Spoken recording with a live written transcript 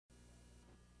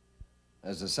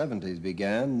As the 70s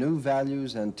began, new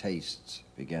values and tastes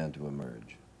began to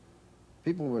emerge.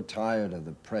 People were tired of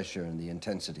the pressure and the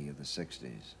intensity of the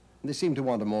 60s. They seemed to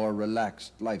want a more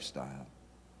relaxed lifestyle.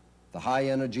 The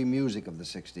high-energy music of the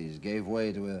 60s gave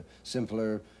way to a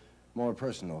simpler, more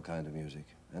personal kind of music.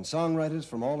 And songwriters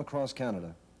from all across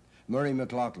Canada, Murray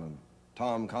McLaughlin,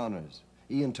 Tom Connors,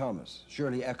 Ian Thomas,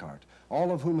 Shirley Eckhart, all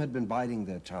of whom had been biding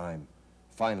their time,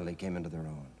 finally came into their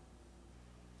own.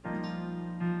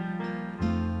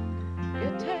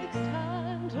 It takes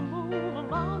time to move a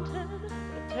mountain.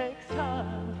 It takes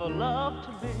time for love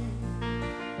to be.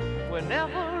 We're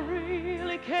never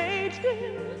really caged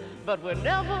in, but we're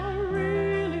never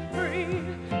really free.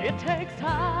 It takes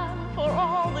time for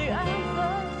all the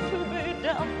answers to be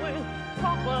dealt with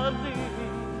properly.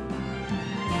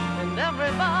 And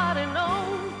everybody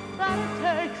knows that it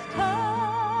takes time.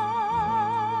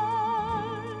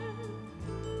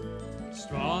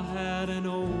 Straw hat and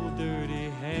old dirty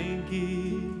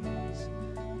hankies,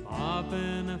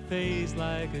 mopping a face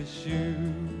like a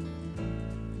shoe.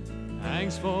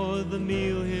 Thanks for the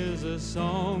meal, here's a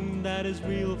song that is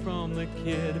real from the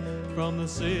kid, from the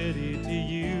city to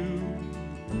you.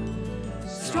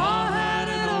 Straw hat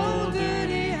and old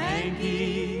dirty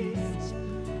hankies,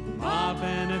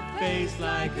 mopping a face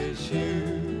like a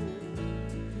shoe.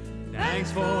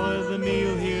 Thanks for the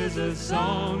meal, here's a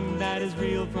song that is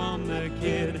real from the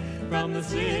kid, from the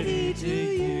city to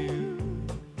you.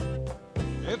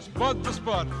 It's Bud the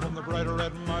Spud from the brighter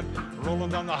red mud, rolling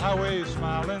down the highway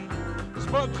smiling. The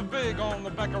Spuds are big on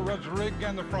the back of Rudd's rig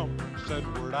and they're from Prince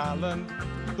Edward Island.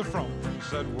 They're from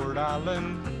Prince Edward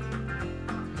Island.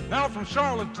 Now from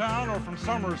Charlottetown or from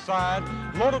Summerside,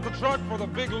 loaded the truck for the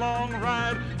big long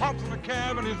ride, hops in the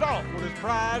cab and he's off with his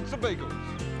pride, Sebagos.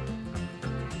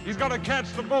 He's got to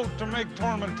catch the boat to make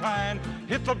Tormentine,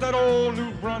 hits up that old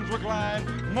New Brunswick line,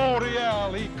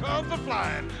 Montreal, he comes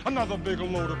a-flying, another big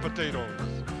load of potatoes.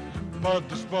 Bud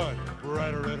the Spud,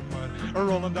 brighter red mud,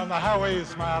 rolling down the highway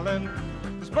smiling.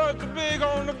 The Spuds are big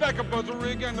on the back of Bud's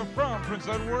rig and they're from Prince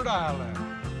Edward Island.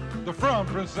 They're from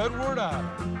Prince Edward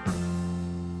Island.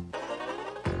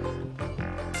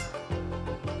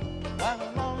 While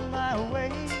I'm on my way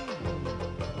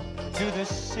to the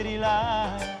city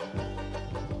light,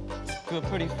 to a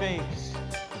pretty face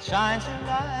that shines a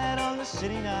light on the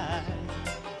city nights.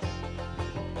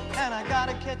 And I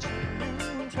gotta catch a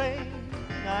new train,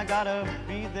 I gotta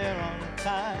be there on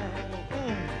time.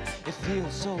 It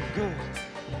feels so good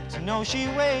to know she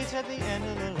waits at the end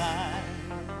of the line.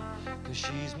 'Cause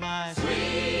she's my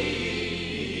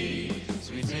sweet,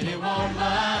 sweet city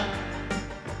woman.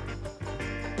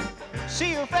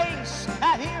 See her face,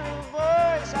 I hear her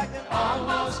voice, I can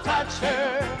almost touch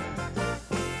her.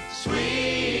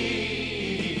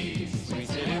 Sweet, sweet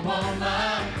city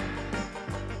woman.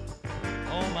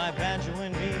 Oh, my banjo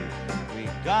and me, we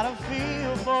got a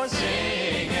feel for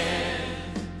singing.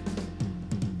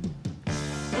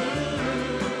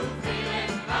 Feeling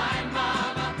fine,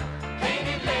 mama.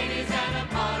 Painted ladies and a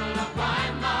bottle of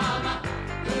wine, mama.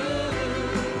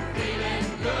 Ooh, feeling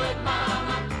good,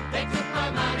 mama. They took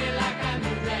my money like I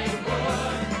knew they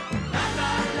would. La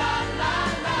la la la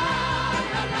la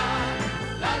la la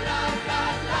la la la la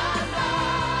la.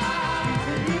 La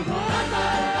la la la la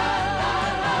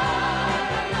la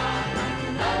la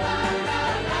la la la la.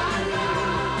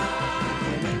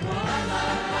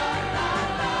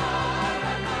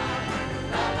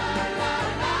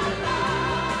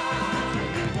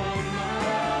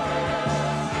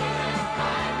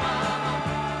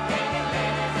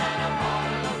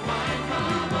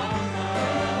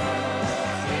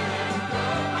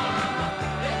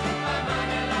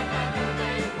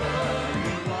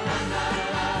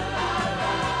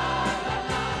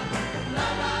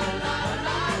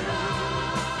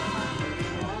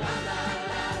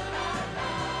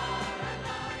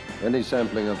 Any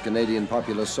sampling of Canadian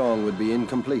popular song would be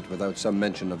incomplete without some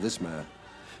mention of this man.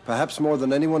 Perhaps more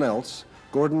than anyone else,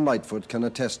 Gordon Lightfoot can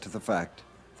attest to the fact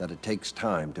that it takes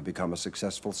time to become a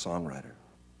successful songwriter.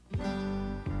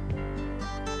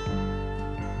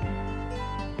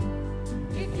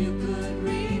 If you could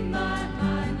read my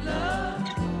mind, love,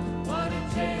 what a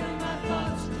tale my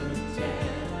thoughts could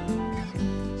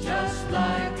tell. Just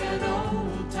like an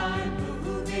old-time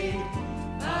movie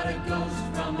about a ghost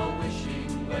from a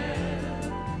wishing well.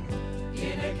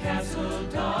 In a castle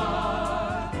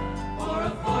dark or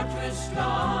a fortress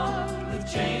strong with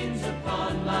chains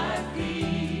upon my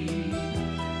feet.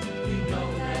 You know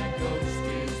that ghost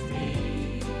is me.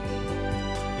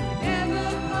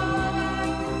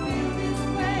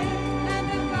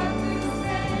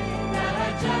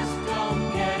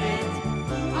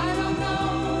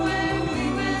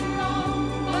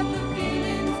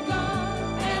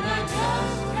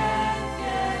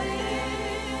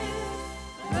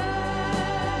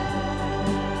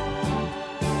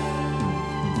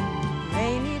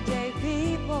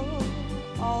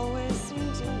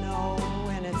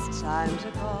 time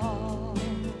to call.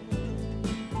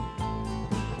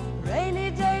 Rainy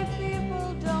day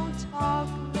people don't talk,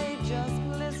 they just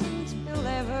listen till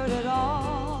they've heard it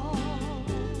all.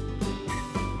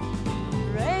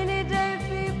 Rainy day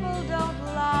people don't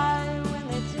lie when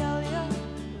they tell you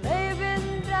they've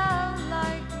been down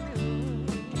like you.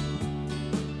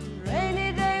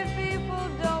 Rainy day people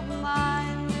don't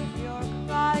mind if you're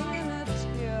crying a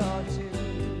tear or two.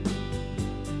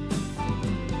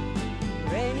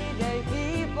 Rainy day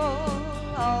people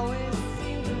always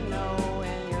seem to know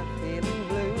when you're feeling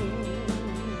blue.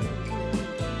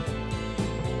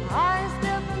 High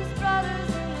step and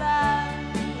strutters and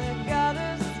land, the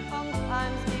gutters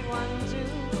sometimes need one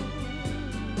too.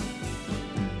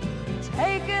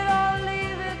 Take it or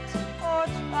leave it, or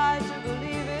try to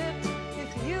believe it, if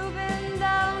you've been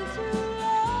down too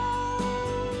long.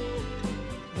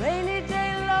 Rainy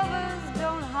day lovers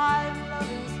don't hide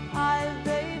lovers' eyes,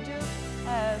 they just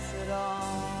pass it on.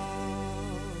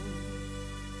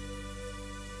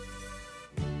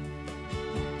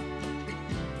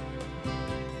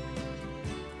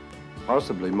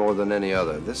 Possibly more than any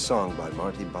other, this song by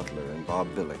Marty Butler and Bob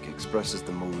Billick expresses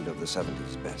the mood of the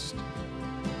 70s best.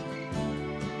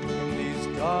 In these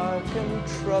dark and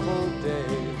troubled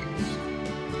days,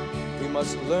 we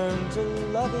must learn to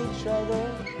love each other.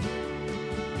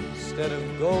 Instead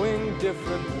of going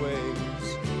different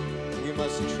ways, we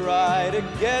must try to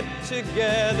get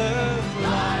together.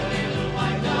 Fly, little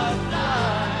white dove,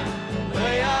 fly,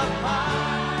 way up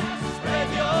high. Spread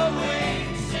your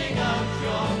wings, sing out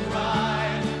your cry,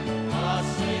 across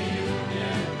the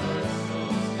universal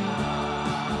sky.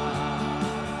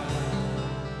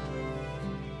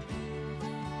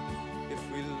 If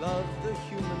we love the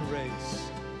human race,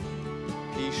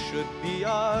 peace should be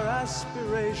our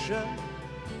aspiration.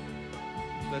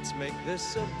 Let's make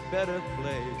this a better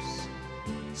place.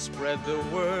 Spread the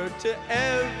word to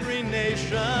every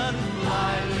nation.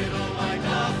 Fly, little white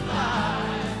dove, fly,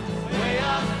 way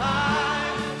up high.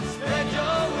 Spread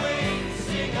your wings,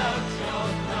 sing out your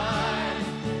cry,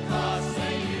 across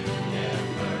the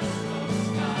universal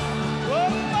sky. Whoa,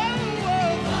 whoa, whoa,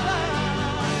 fly,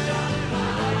 white dove,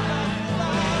 fly,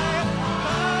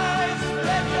 high.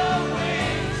 Spread your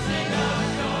wings, sing out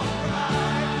your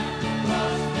cry,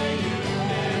 across the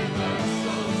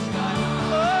universal sky.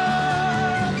 Whoa.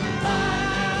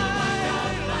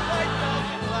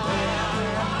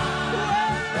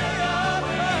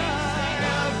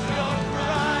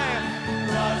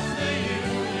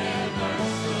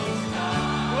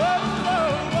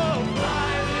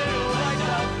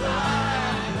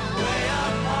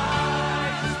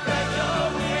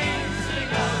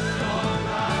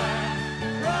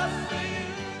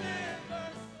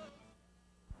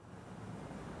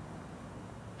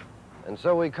 And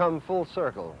so we come full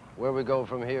circle. Where we go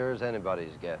from here is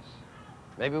anybody's guess.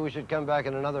 Maybe we should come back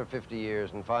in another 50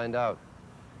 years and find out.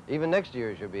 Even next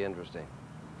year should be interesting.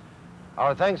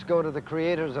 Our thanks go to the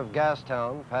creators of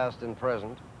Gastown, past and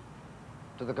present,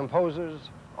 to the Composers,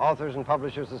 Authors and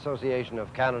Publishers Association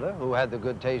of Canada, who had the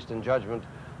good taste and judgment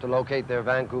to locate their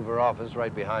Vancouver office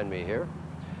right behind me here,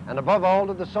 and above all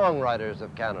to the songwriters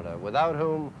of Canada, without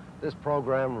whom this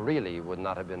program really would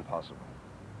not have been possible.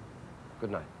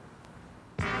 Good night.